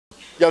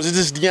Yo, this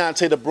is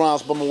Deontay the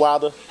Bronze Bomber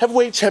Wilder,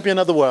 heavyweight champion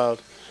of the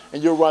world.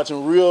 And you're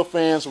watching Real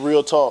Fans,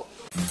 Real Talk.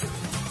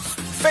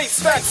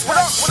 Face facts, what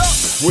up, what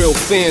up? Real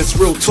Fans,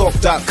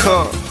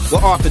 RealTalk.com.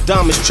 Where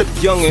orthodontists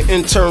Trip Young and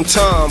intern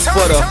Tom.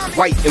 For the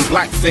white and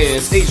black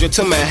fans, Asia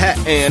to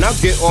Manhattan. I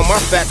get all my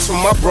facts from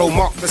my bro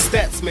Mark the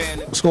Stats Man.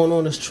 What's going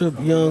on? It's Trip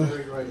Young.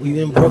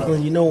 We in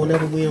Brooklyn. You know,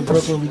 whenever we in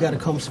Brooklyn, we got to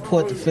come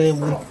support the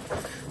family.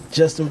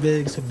 Justin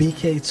Biggs,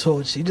 BK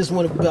Torch. He just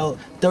won about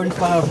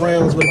 35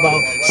 rounds with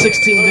about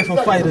 16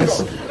 different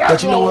fighters.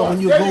 But you know what? When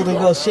you're a Golden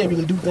Gloves champ, you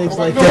can do things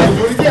like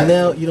that. And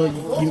now, you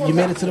know, you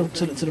made it to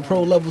the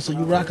pro level, so you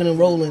rocking and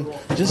rolling.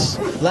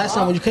 Just last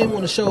time when you came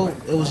on the show,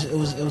 it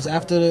was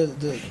after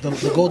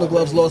the Golden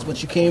Gloves loss,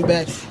 but you came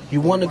back, you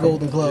won the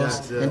Golden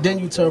Gloves, and then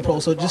you turned pro.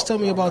 So just tell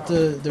me about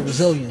the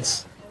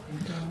resilience.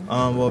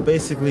 Well,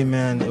 basically,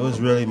 man, it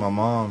was really my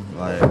mom.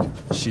 Like,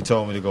 she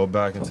told me to go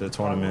back into the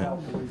tournament.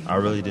 I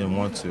really didn't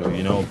want to,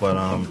 you know. But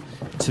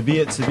to be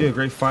a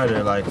great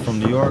fighter, like from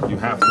New York, you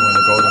have to win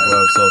the Golden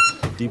Glove.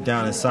 So deep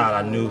down inside,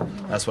 I knew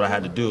that's what I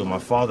had to do. My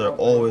father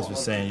always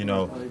was saying, you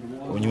know,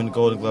 when you win the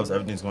Golden Gloves,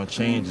 everything's going to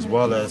change. As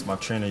well as my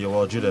trainer,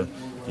 Yoel Judah,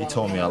 he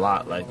told me a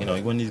lot. Like, you know,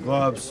 you win these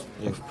gloves,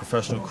 your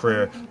professional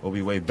career will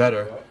be way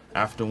better.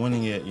 After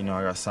winning it, you know,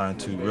 I got signed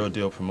to Real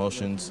Deal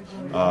Promotions,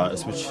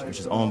 which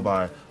is owned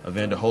by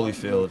Evander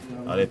Holyfield.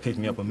 They picked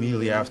me up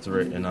immediately after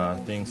it, and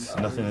nothing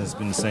has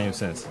been the same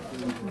since.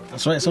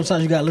 That's right.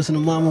 Sometimes you gotta listen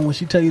to Mama when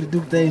she tell you to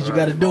do things. You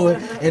gotta do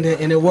it, and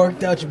it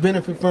worked out. You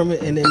benefit from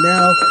it, and then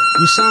now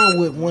you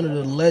signed with one of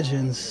the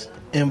legends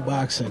in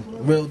boxing,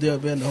 Real Deal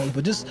Evander Holyfield.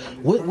 But just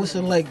what's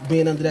it like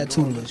being under that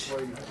tutelage?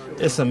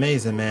 It's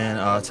amazing,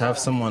 man, to have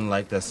someone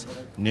like that's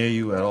near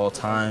you at all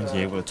times,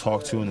 you're able to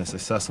talk to, and it's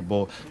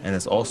accessible, and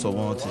it's also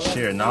willing to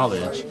share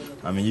knowledge.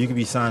 I mean, you could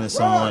be signed to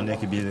someone, they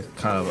could be the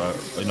kind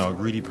of a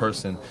greedy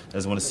person that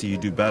doesn't want to see you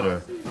do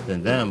better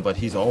than them, but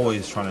he's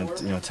always trying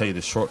to tell you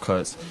the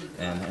shortcuts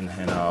and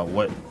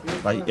what,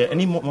 like at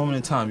any moment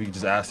in time you can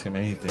just ask him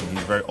anything.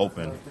 He's very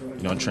open,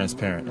 and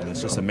transparent, and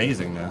it's just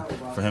amazing, man,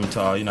 for him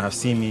to have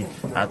seen me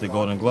at the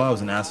Golden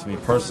Gloves and asked me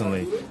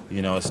personally.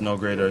 It's no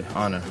greater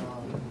honor.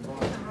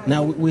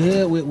 Now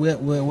we're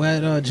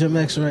at Gym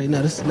X right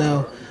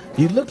now.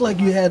 You look like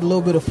you had a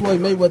little bit of Floyd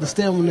Mayweather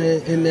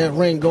stamina in that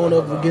ring, going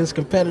up against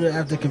competitor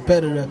after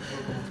competitor.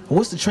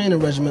 What's the training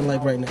regimen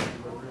like right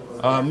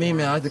now? Me,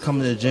 man, I like to come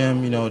to the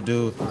gym,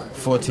 do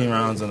 14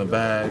 rounds in the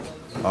bag,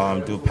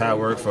 do pad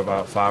work for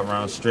about 5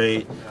 rounds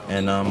straight,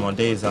 and on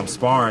days I'm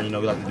sparring, we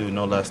like to do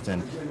no less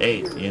than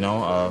 8,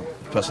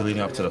 especially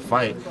leading up to the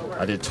fight.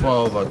 I did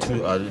 12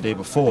 the day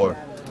before.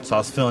 So I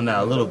was feeling that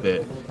a little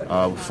bit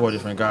with 4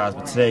 different guys.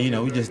 But today,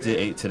 we just did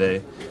 8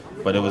 today.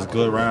 But it was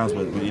good rounds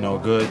with,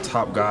 good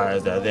top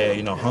guys that are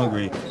there,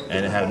 hungry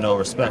and have no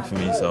respect for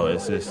me. So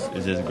it's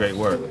just great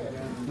work.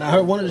 Now, I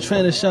heard one of the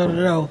trainers shouted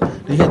it out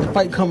that he had the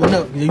fight coming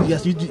up. You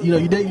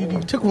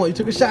took one. You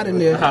took a shot in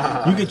there.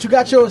 You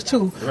got yours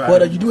too. Right.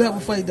 But you do have a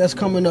fight that's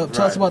coming up.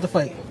 Tell us about the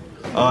fight.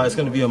 It's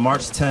going to be on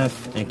March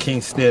 10th in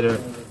King's Theater.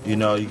 You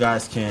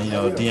guys can,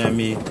 DM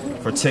me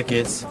for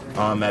tickets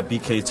at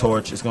BK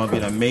Torch. It's going to be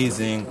an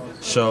amazing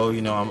show.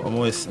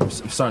 I'm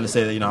starting to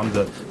say that, I'm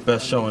the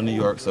best show in New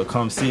York. So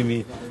come see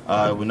me.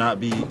 It'll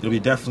be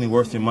definitely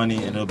worth your money,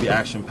 and it'll be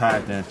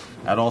action-packed. And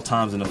at all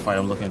times in the fight,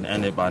 I'm looking to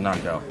end it by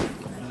knockout.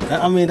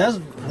 I mean,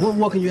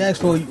 what can you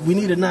ask for? We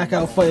need a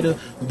knockout fighter.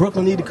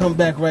 Brooklyn need to come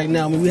back right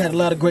now. I mean, we had a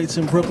lot of greats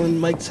in Brooklyn: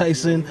 Mike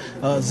Tyson,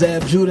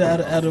 Zab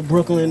Judah out of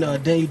Brooklyn,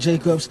 Daniel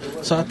Jacobs.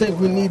 So I think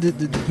we need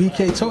the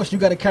BK torch. You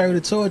got to carry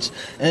the torch,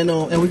 and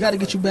we got to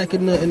get you back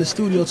in the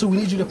studio too. We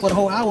need you for the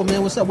whole hour,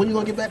 man. What's up? When you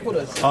gonna get back with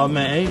us? Oh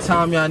man,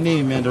 anytime y'all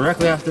need, man.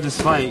 Directly after this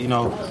fight,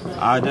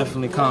 I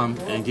definitely come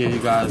and give you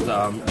guys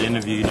the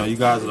interview. You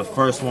guys are the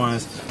first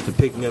ones to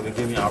pick me up and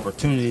give me an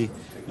opportunity.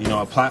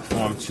 A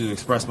platform to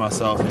express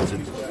myself and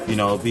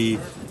to, be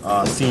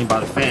seen by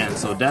the fans.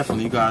 So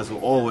definitely, you guys will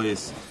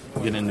always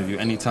get an interview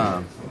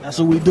anytime. That's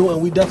what we do,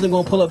 and we definitely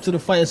gonna pull up to the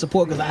fight and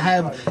support, because I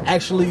have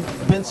actually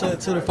been to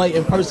the fight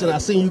in person. I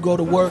seen you go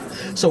to work,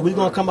 so we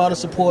gonna come out and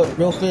support.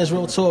 Real Fans,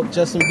 Real Talk.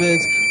 Justin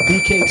Biggs,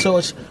 BK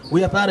Torch.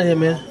 We up out of here,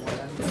 man.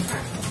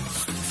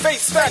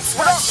 Face facts,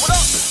 what up, what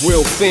up?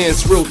 Real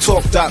Fans,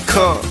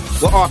 RealTalk.com.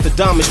 Where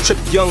orthodontists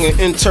Trip Young and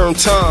intern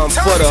Tom.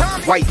 For the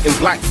white and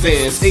black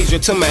fans, Asia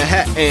to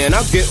Manhattan.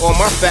 I get all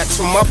my facts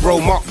from my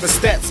bro Mark the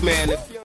Stats Man.